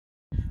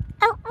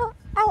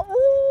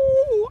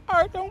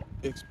I don't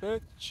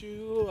expect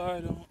you, I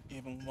don't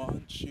even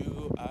want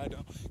you, I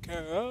don't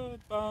care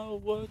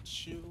about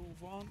what you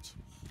want.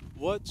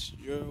 What's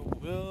your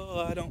will?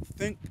 I don't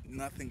think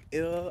nothing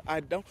ill.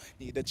 I don't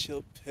need a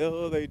chill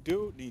pill. They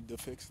do need to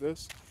fix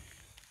this.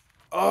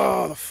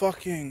 Oh, the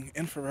fucking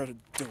infrared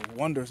do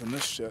wonders in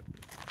this shit.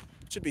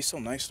 It should be so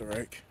nice to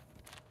rake.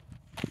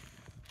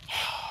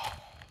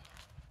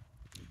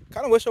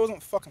 Kind of wish I wasn't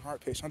a fucking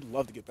heart patient. I'd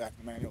love to get back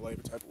to manual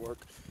labor type of work.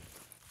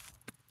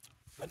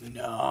 But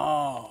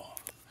no.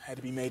 I had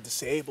to be made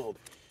disabled.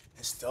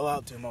 And still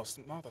out there, most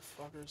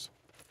motherfuckers.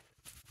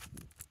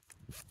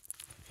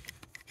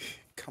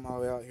 Come all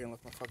the way out here and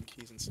left my fucking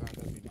keys inside.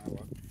 That'd be my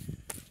luck.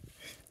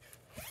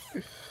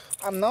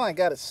 I know I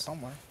got it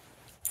somewhere.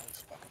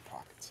 Those fucking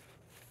pockets.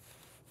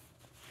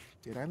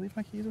 Did I leave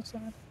my keys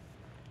inside?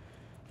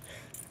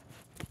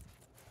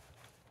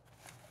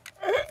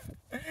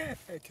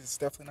 Because it's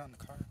definitely not in the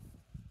car.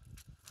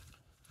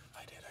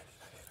 I did.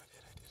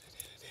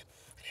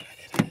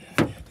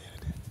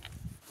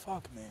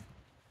 Fuck me.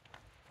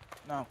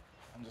 No,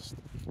 I'm just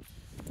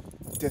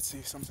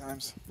ditzy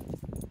sometimes.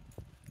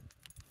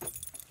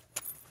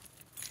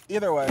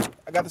 Either way,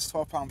 I got this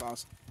 12-pound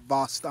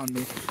vest on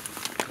me.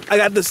 I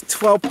got this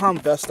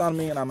 12-pound vest on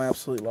me, and I'm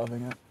absolutely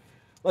loving it.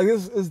 Like,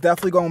 this is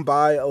definitely going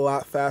by a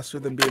lot faster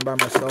than being by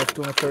myself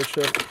doing a third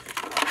shift.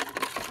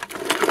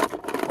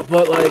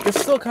 But, like,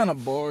 it's still kind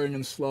of boring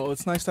and slow.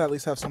 It's nice to at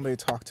least have somebody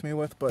to talk to me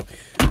with, but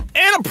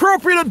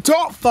inappropriate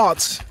adult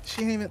thoughts.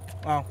 She ain't even,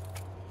 well,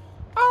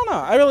 I don't know.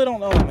 I really don't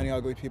know that many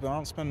ugly people. I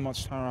don't spend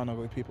much time around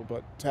ugly people,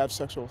 but to have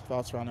sexual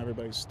thoughts around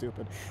everybody's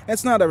stupid. And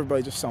it's not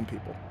everybody, just some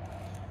people.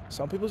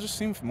 Some people just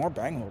seem more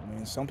bangable to me,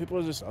 and some people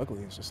are just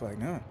ugly. It's just like,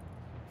 nah.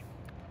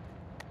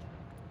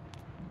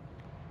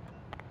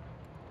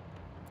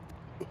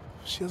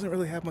 She doesn't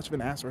really have much of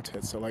an ass or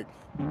tits, so like,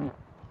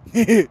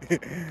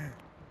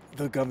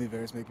 the gummy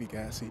bears make me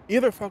gassy.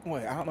 Either fucking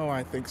way, I don't know why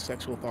I think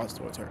sexual thoughts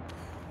towards her.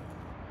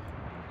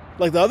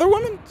 Like the other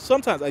women,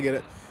 sometimes I get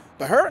it,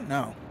 but her,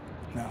 no.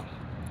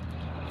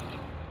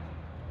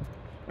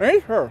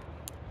 Ain't her.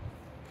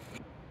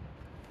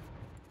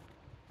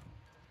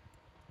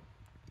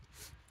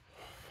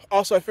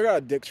 Also, I figured out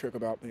a dick trick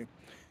about me.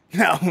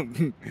 Now,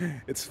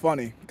 it's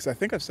funny, because I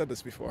think I've said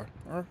this before,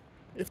 or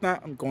if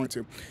not, I'm going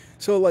to.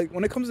 So, like,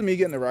 when it comes to me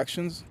getting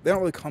erections, they don't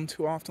really come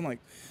too often, like,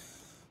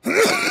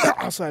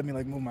 outside me,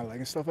 like, move my leg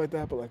and stuff like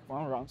that, but, like, when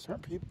I'm around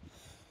certain people,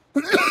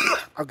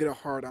 I'll get a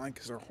hard on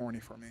because they're horny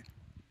for me.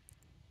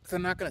 So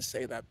I'm not going to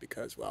say that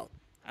because, well,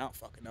 I don't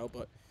fucking know,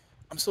 but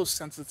I'm so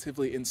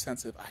sensitively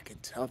insensitive, I can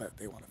tell that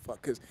they want to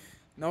fuck, because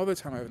no other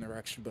time I have an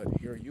erection, but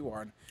here you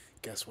are, and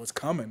guess what's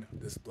coming?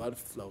 This blood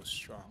flow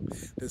strong.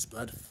 This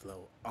blood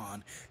flow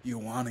on. You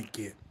want to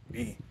get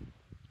me.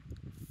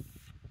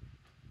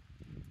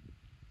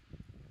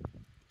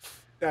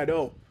 I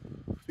know,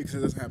 because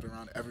it doesn't happen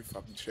around every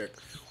fucking chick,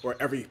 or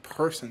every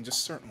person,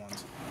 just certain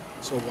ones.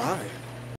 So why?